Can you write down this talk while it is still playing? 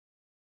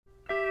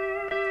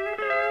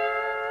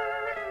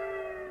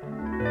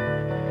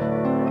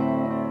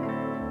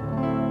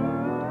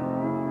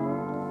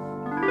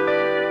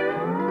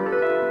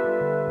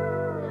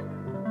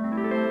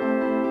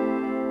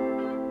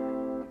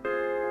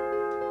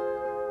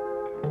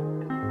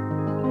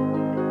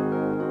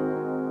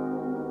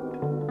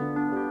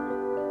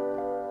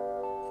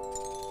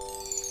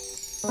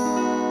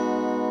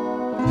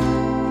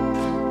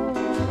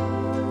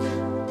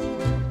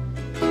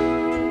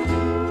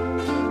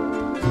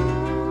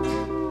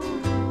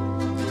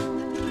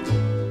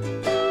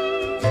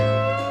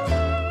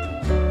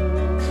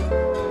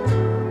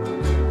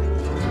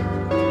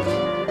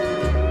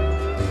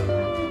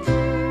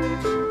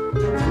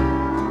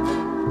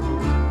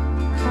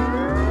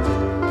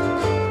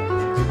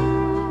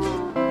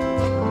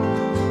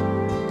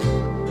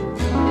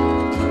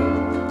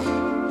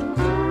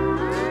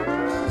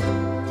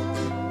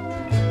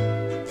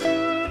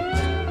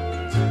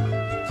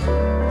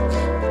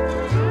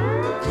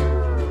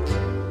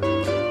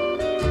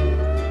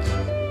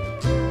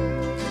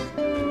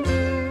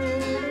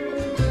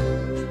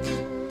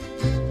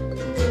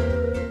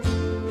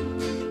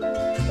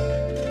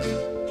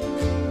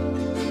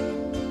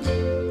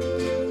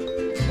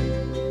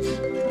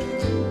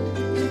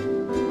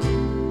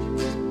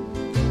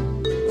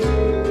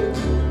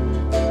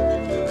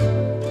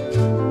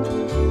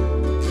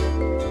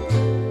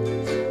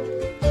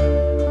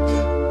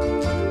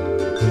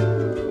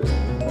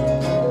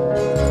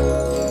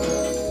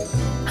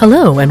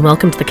Hello, and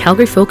welcome to the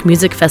Calgary Folk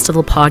Music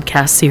Festival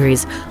podcast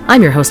series.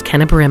 I'm your host,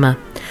 Kenna Barima.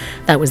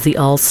 That was the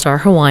All-Star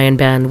Hawaiian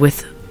Band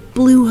with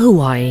Blue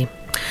Hawaii.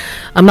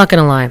 I'm not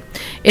going to lie,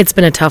 it's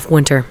been a tough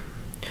winter.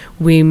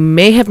 We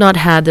may have not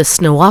had the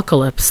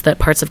snowocalypse that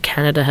parts of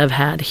Canada have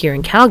had here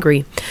in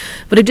Calgary,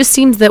 but it just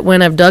seems that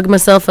when I've dug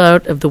myself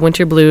out of the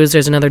winter blues,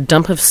 there's another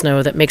dump of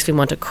snow that makes me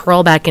want to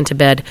crawl back into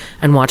bed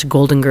and watch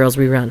Golden Girls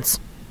reruns.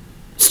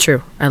 It's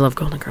true, I love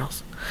Golden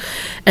Girls.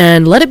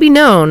 And let it be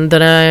known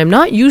that I'm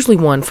not usually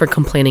one for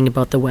complaining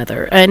about the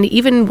weather, and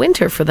even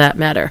winter for that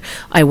matter.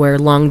 I wear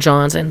long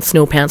johns and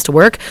snow pants to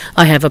work,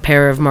 I have a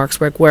pair of Mark's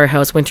Work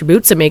Warehouse winter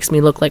boots that makes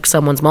me look like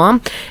someone's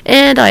mom,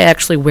 and I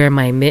actually wear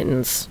my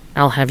mittens,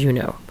 I'll have you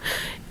know.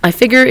 I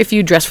figure if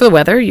you dress for the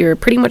weather, you're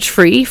pretty much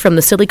free from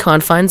the silly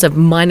confines of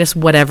minus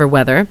whatever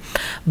weather,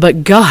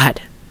 but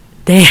god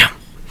damn.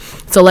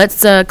 So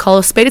let's call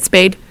a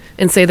spade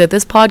and say that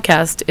this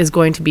podcast is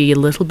going to be a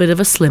little bit of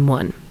a slim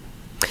one.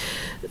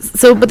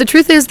 But the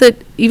truth is that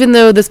even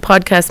though this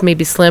podcast may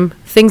be slim,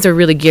 things are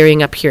really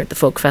gearing up here at the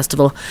Folk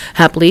Festival.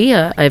 Happily,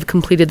 I've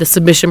completed the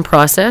submission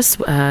process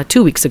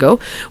 2 weeks ago,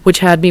 which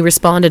had me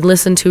respond and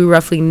listen to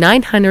roughly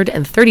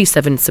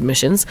 937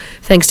 submissions,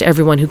 thanks to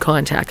everyone who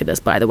contacted us,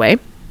 by the way.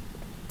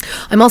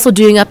 I'm also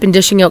doing up and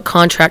dishing out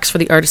contracts for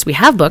the artists we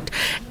have booked,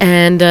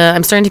 and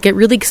I'm starting to get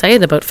really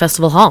excited about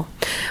Festival Hall.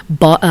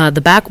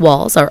 The back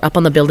walls are up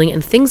on the building,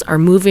 and things are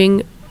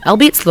moving,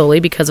 albeit slowly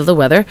because of the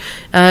weather.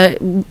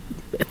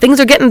 Things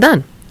are getting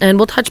done, and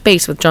we'll touch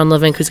base with John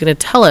Levink, who's going to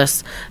tell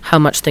us how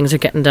much things are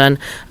getting done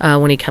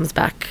when he comes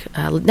back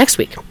next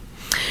week.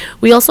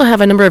 We also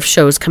have a number of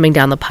shows coming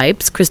down the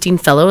pipes. Christine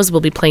Fellows will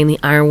be playing the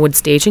Ironwood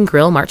Stage and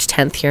Grill March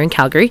 10th here in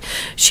Calgary.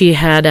 She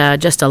had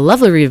just a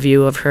lovely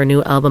review of her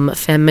new album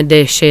Femme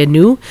de Chez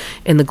Nous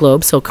in the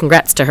Globe, so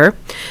congrats to her.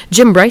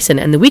 Jim Bryson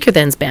and the Weaker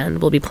Thans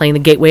Band will be playing the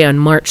Gateway on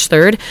March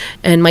 3rd,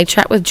 and my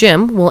chat with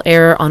Jim will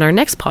air on our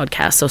next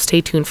podcast, so stay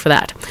tuned for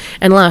that.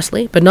 And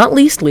lastly, but not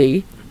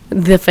leastly,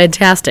 the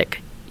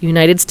fantastic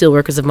United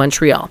Steelworkers of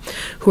Montreal,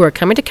 who are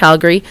coming to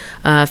Calgary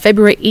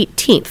February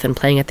 18th and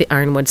playing at the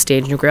Ironwood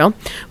Stage and Grill.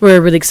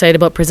 We're really excited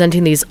about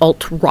presenting these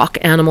alt-rock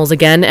animals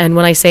again, and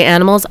when I say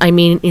animals, I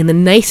mean in the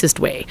nicest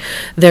way.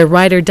 Their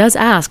rider does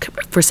ask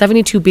for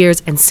 72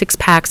 beers and 6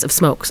 packs of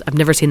smokes. I've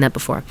never seen that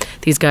before.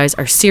 These guys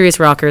are serious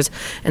rockers,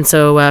 and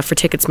so for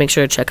tickets, make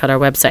sure to check out our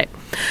website.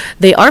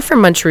 They are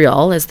from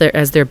Montreal, as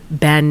their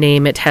band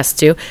name attests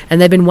to,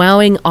 and they've been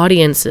wowing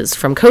audiences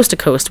from coast to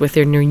coast with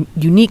their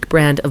unique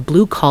brand of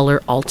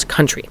blue-collar alt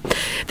country.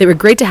 They were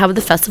great to have at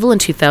the festival in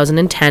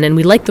 2010, and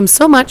we liked them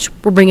so much,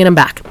 we're bringing them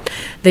back.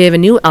 They have a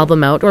new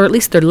album out, or at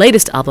least their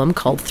latest album,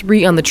 called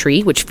 3 on the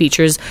Tree, which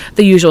features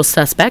the usual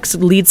suspects: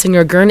 lead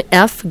singer Gern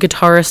F.,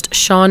 guitarist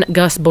Sean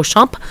Gus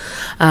Beauchamp,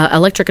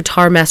 electric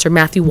guitar master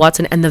Matthew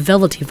Watson, and the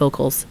velvety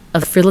vocals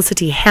of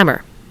Felicity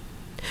Hammer.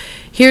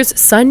 Here's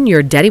Son,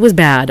 Your Daddy Was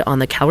Bad on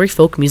the Calgary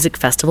Folk Music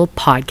Festival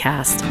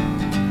podcast.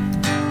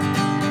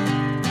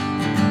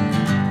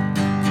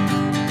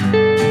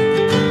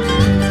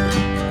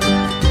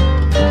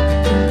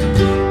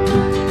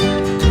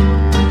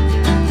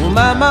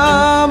 My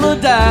mama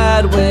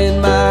died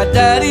when my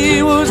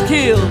daddy was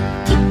killed,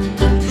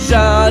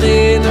 shot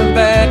in the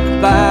back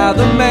by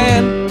the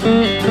man.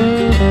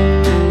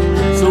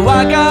 So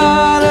I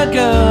got a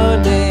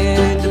gun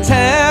and to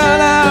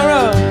town I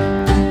run,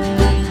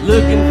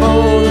 looking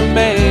for the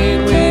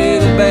man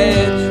with a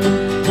badge.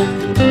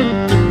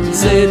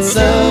 Said,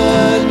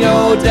 son,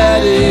 your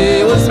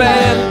daddy was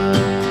bad.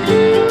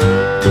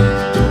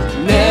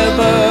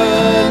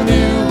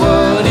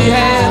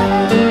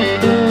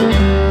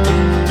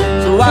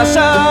 I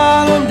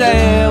shot him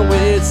down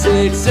with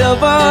 6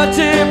 silver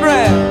tip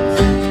rounds.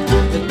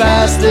 The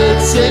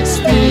bastard 6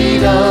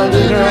 feet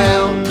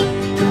underground.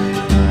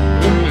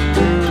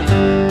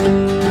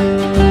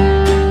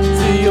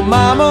 See, your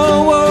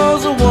mama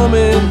was a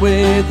woman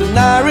with with an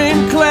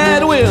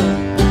ironclad will.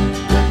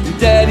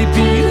 Daddy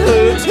beat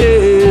her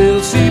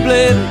till she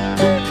bled.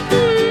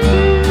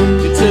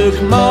 It took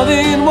more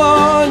than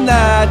one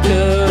night,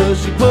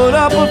 'cause she put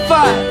up a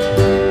fight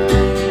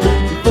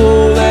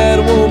before that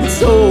woman's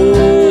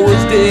soul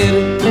was dead.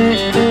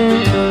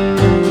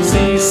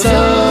 See,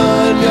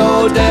 son,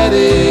 your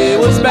daddy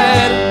was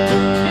bad.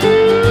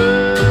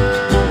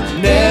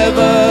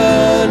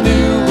 Never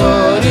knew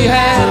what he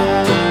had.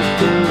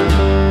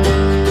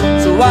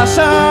 So I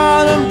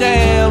shot him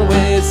down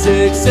with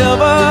 6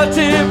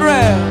 silver-tipped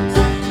rounds.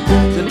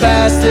 The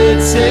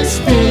bastard 6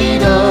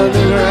 feet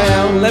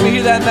underground. Let me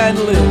hear that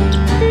mandolin.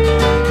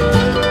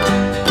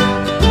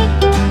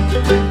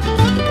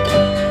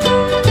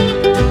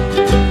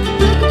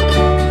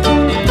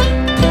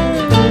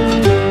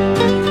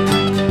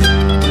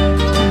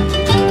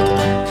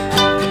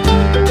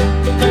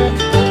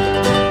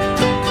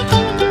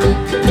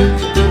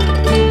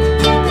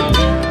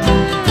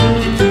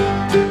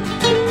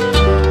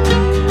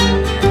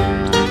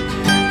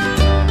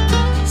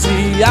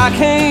 I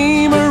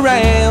came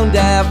around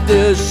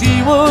after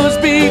she was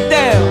beat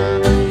down,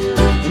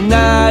 a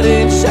knight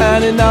in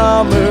shining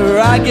armor,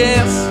 I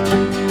guess.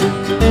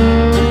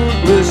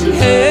 Well, she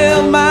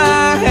held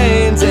my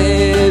hands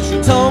as she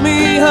told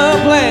me her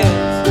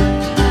plans.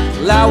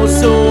 Well, I was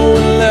so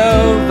in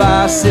love,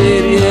 I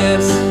said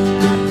yes.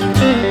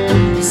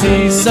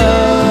 See,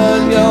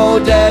 son, your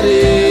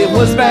daddy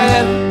was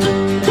bad.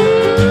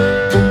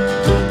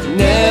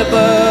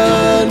 Never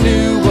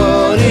knew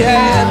what he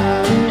had.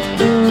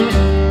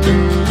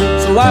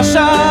 So I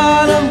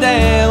shot him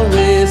down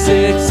with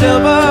 6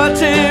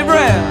 silver-tipped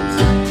rounds.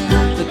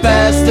 The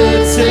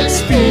bastard 6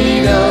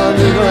 feet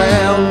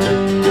underground.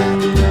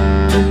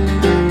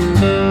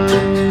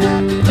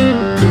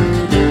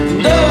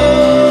 No,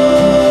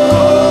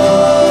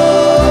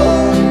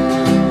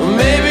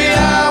 maybe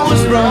I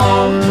was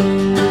wrong.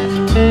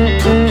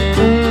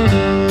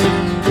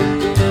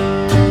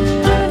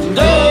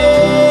 No,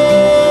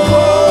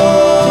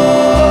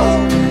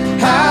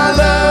 I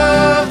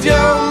loved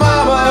your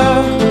mama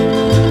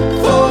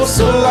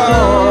so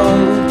long.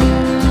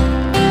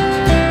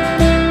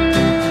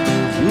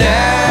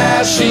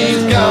 Now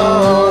she's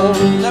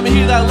gone. Let me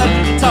hear that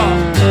electric guitar.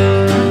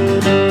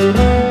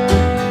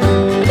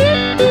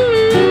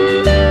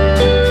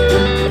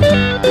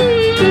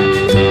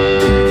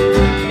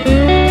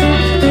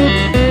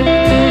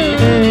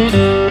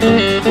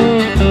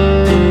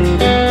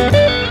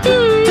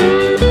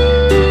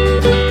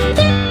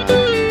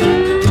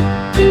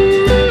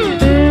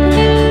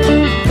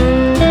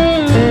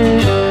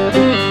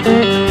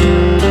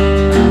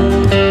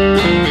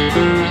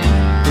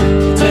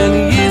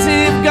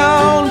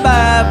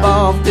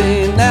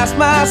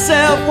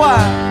 Myself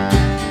why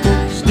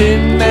she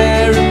didn't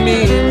marry me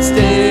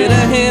instead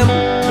of him.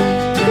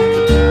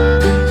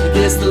 I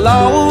guess the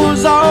law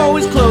was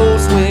always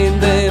close when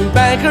them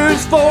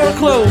bankers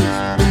foreclosed.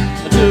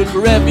 I took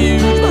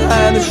refuge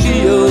behind the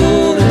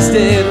shield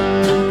instead.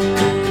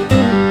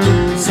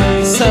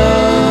 See,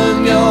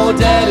 son, your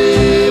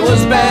daddy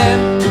was bad.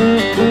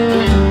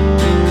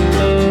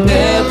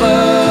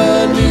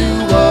 Never knew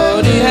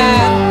what he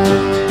had.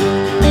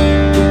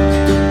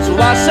 So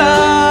I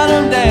shot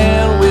him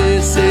down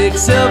with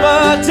 6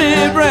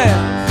 silver-tipped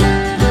rounds.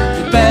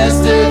 The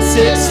bastard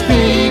 6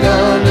 feet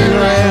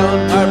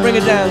underground. Alright, bring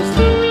it down.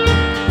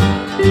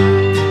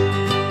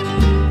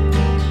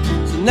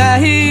 So now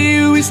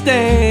here we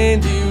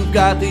stand. You've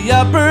got the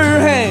upper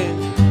hand.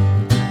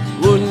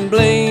 Wouldn't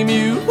blame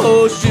you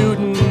for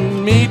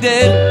shooting me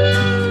dead.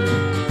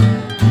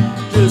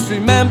 Just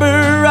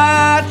remember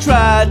I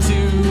tried to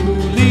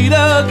lead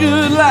a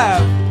good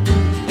life,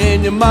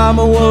 and your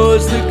mama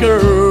was the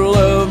girl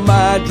of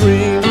my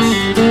dreams.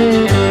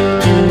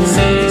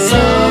 See,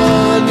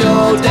 son,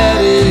 your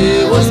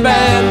daddy was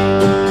bad.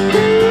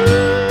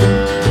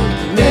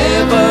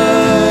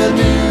 Never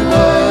knew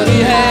what he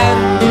had.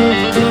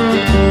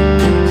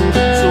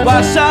 So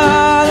I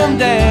shot him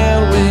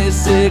down with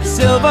 6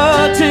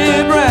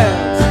 silver-tipped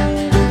rounds.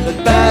 The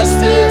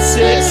bastard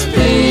 6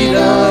 feet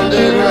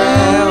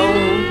underground.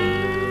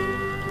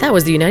 That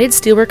was the United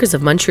Steelworkers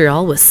of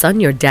Montreal with Son,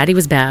 Your Daddy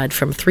Was Bad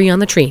from 3 on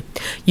the Tree.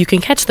 You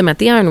can catch them at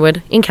the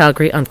Ironwood in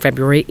Calgary on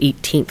February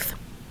 18th.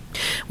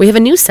 We have a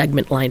new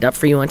segment lined up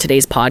for you on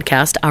today's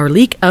podcast, our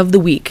Leak of the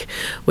Week,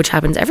 which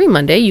happens every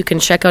Monday. You can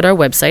check out our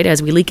website as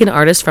we leak an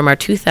artist from our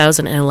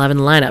 2011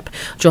 lineup.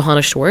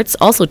 Johanna Schwartz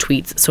also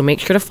tweets, so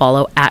make sure to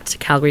follow at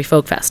Calgary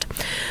Folk Fest.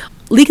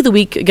 Leak of the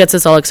Week gets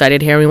us all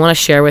excited here, and we want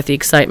to share with the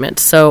excitement.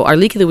 So our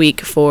Leak of the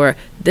Week for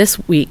this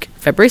week,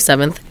 February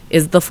 7th,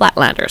 is the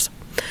Flatlanders.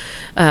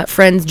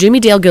 Friends Jimmy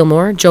Dale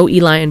Gilmore, Joe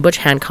Eli, and Butch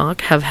Hancock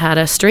have had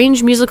a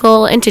strange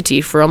musical entity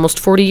for almost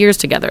 40 years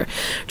together.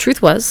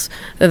 Truth was,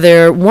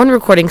 their one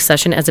recording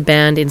session as a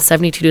band in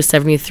 72 to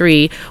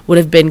 73 would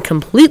have been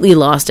completely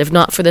lost if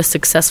not for the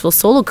successful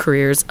solo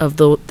careers of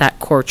that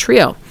core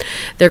trio.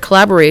 Their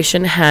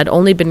collaboration had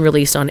only been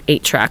released on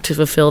 8-track to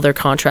fulfill their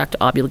contract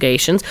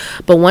obligations,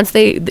 but once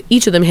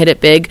each of them hit it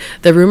big,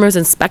 the rumors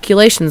and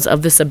speculations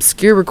of this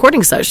obscure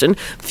recording session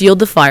fueled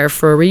the fire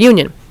for a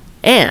reunion.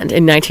 And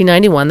in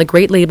 1991, the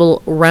great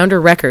label Rounder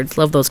Records,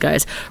 love those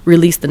guys,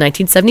 released the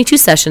 1972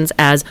 sessions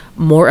as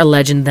More a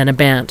Legend Than a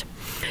Band.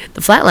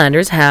 The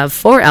Flatlanders have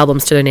 4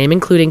 albums to their name,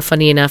 including,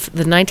 funny enough,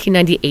 the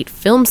 1998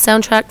 film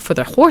soundtrack for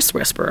The Horse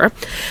Whisperer,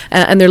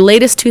 and their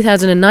latest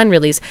 2009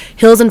 release,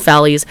 Hills and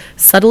Valleys,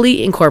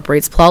 subtly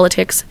incorporates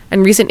politics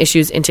and recent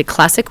issues into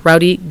classic,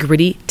 rowdy,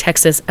 gritty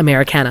Texas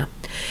Americana.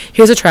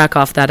 Here's a track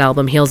off that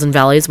album, Hills and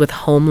Valleys, with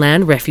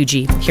Homeland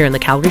Refugee, here in the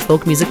Calgary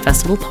Folk Music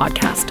Festival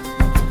podcast.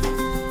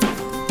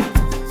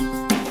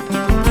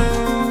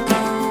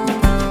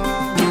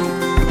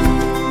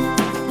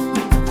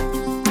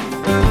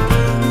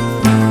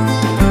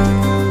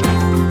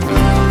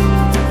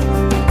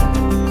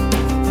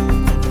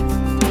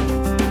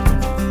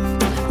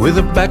 With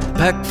a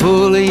backpack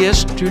full of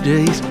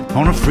yesterdays,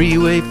 on a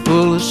freeway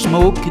full of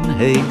smoke and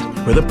haze,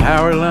 where the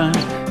power lines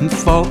and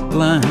fault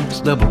lines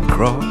double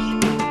cross,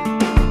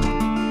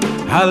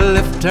 I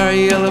left our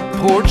yellow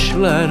porch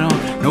light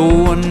on. No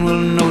one will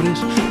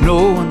notice,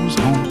 no one's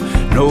home,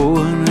 no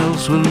one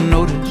else will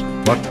notice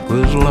what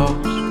was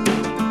lost.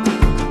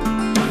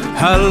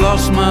 I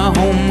lost my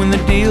home when the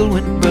deal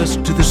went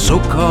bust to the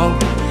so-called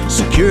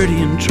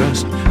security and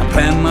trust. I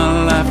planned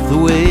my life the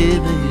way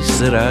they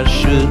said I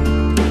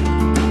should.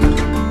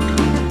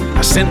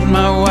 I sent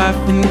my wife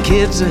and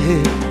kids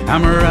ahead,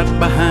 I'm right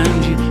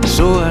behind you,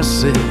 so I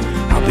said,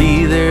 I'll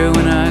be there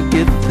when I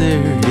get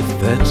there, if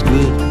that's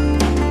good.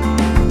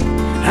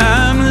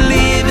 I'm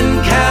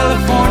leaving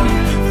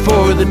California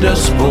for the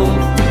Dust Bowl.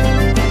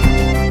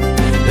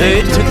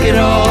 They took it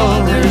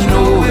all, there's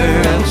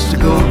nowhere else to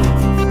go.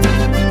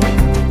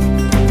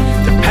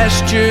 The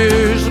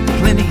pastures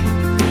aplenty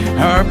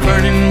are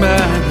burning by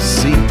the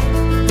sea.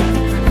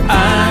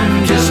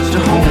 I'm just a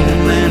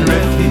homeland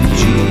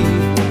refugee.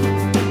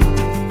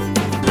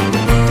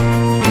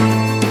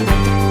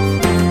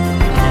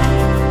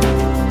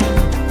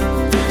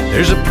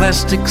 There's a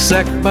plastic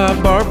sack by a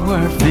barbed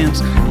wire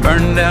fence,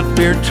 burned out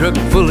beer truck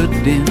full of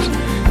dents,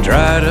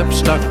 dried up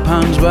stock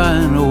ponds by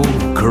an old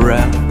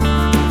corral.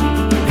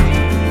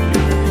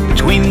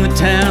 Between the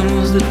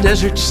towns, the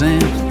desert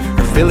sands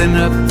are filling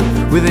up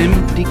with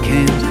empty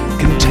cans,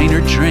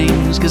 container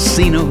trains,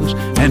 casinos,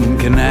 and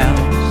canals.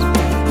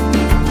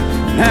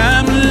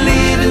 I'm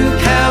leaving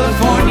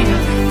California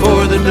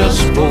for the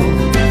Dust Bowl.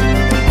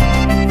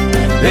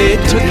 They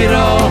took it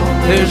all,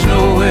 there's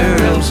nowhere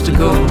else to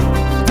go.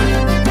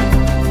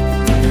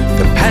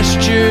 The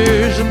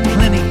pastures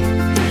aplenty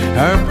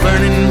are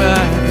burning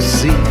by the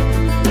sea.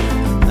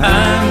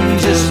 I'm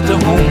just a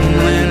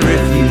homeland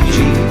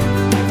refugee.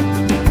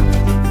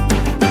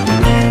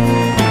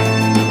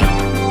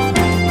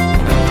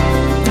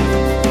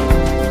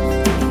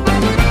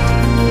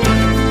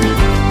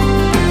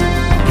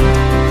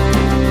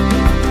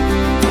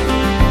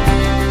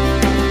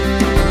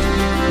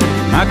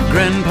 My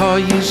grandpa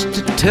used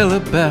to tell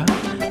about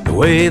the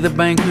way the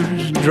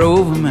bankers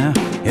drove him out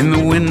in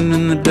the wind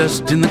and the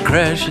dust in the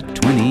crash of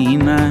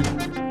 29.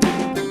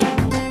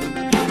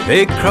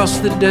 They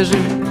crossed the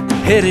desert,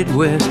 headed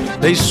west.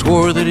 They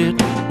swore that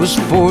it was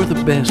for the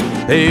best.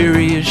 They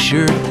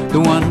reassured the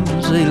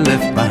ones they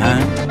left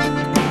behind.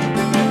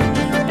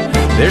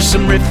 There's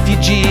some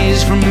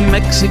refugees from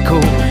Mexico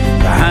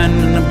behind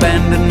an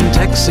abandoned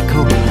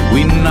Texaco.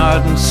 We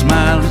nod and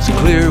smile, it's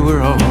clear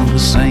we're all the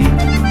same.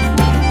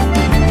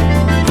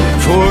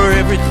 For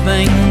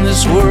everything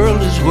this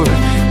world is worth,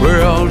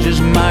 we're all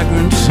just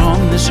migrants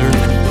on this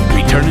earth,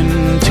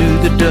 returning to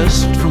the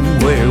dust from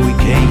where we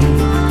came.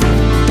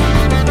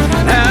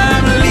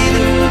 I'm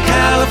leaving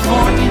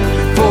California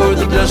for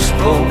the Dust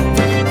Bowl.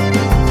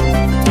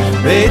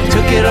 They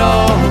took it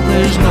all,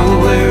 there's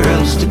nowhere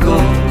else to go.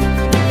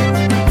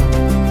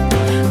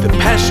 The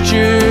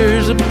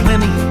pastures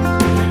aplenty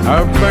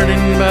are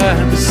burning by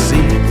the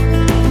sea.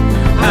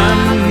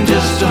 I'm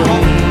just a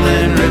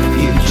homeland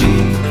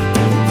refugee.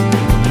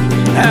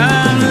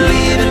 I'm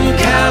leaving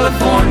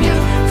California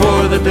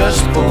for the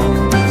Dust Bowl.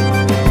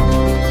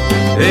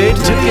 They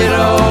took it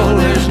all,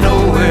 there's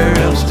nowhere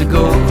else to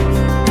go.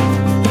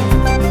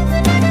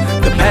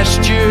 The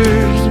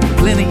pastures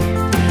aplenty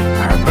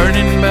are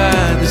burning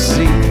by the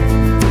sea.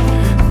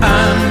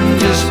 I'm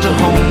just a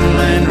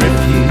homeland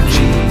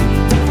refugee.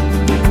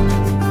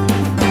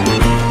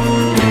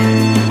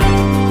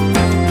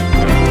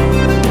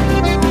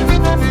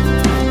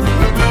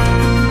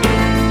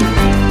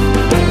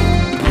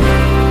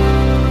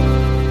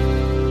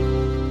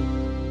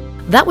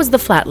 That was the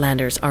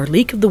Flatlanders, our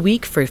leak of the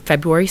week for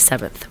February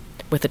 7th,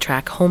 with the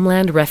track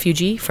Homeland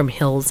Refugee from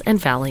Hills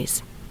and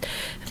Valleys.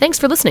 Thanks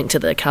for listening to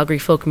the Calgary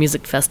Folk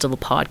Music Festival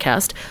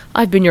podcast.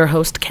 I've been your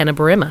host, Kenna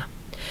Barima.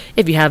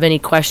 If you have any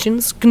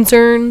questions,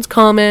 concerns,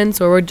 comments,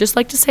 or would just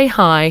like to say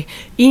hi,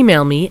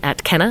 email me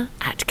at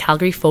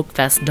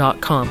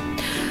kenna@calgaryfolkfest.com.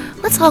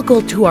 Let's all go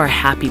to our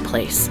happy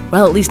place,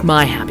 well, at least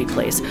my happy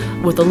place,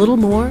 with a little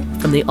more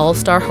from the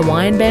All-Star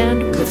Hawaiian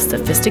Band with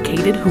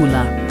Sophisticated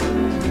Hula.